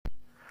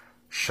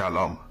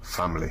Shalom,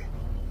 family.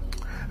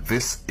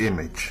 This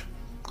image,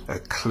 a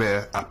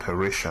clear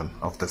apparition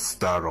of the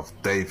Star of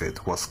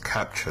David, was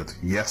captured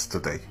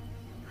yesterday,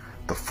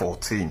 the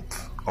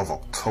 14th of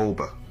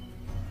October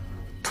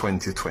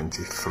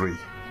 2023,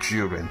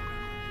 during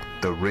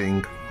the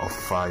Ring of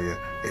Fire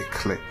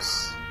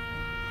eclipse.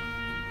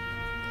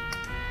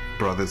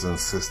 Brothers and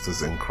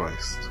sisters in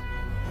Christ,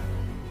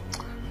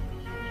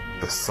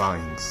 the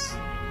signs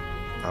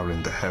are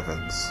in the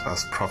heavens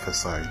as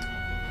prophesied.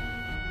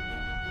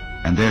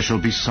 And there shall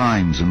be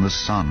signs in the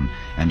sun,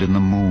 and in the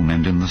moon,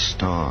 and in the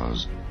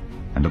stars,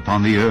 and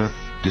upon the earth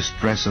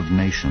distress of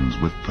nations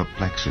with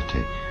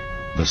perplexity,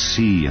 the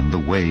sea and the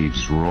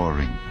waves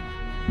roaring,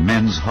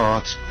 men's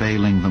hearts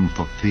failing them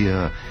for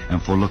fear,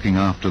 and for looking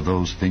after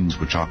those things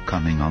which are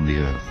coming on the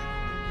earth.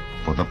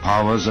 For the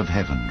powers of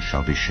heaven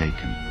shall be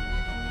shaken.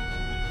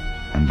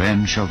 And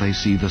then shall they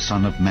see the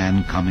Son of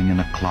Man coming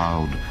in a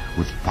cloud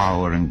with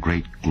power and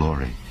great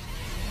glory.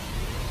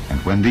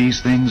 And when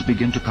these things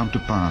begin to come to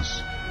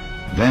pass,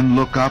 then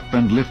look up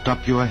and lift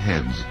up your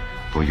heads,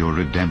 for your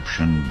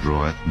redemption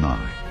draweth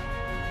nigh.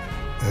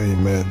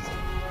 Amen.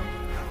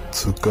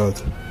 To God,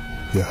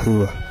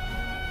 Yahuwah,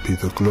 be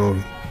the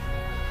glory.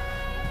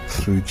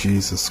 Through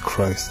Jesus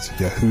Christ,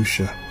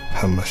 Yahusha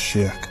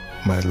HaMashiach,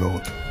 my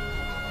Lord.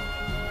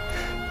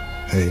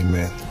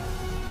 Amen.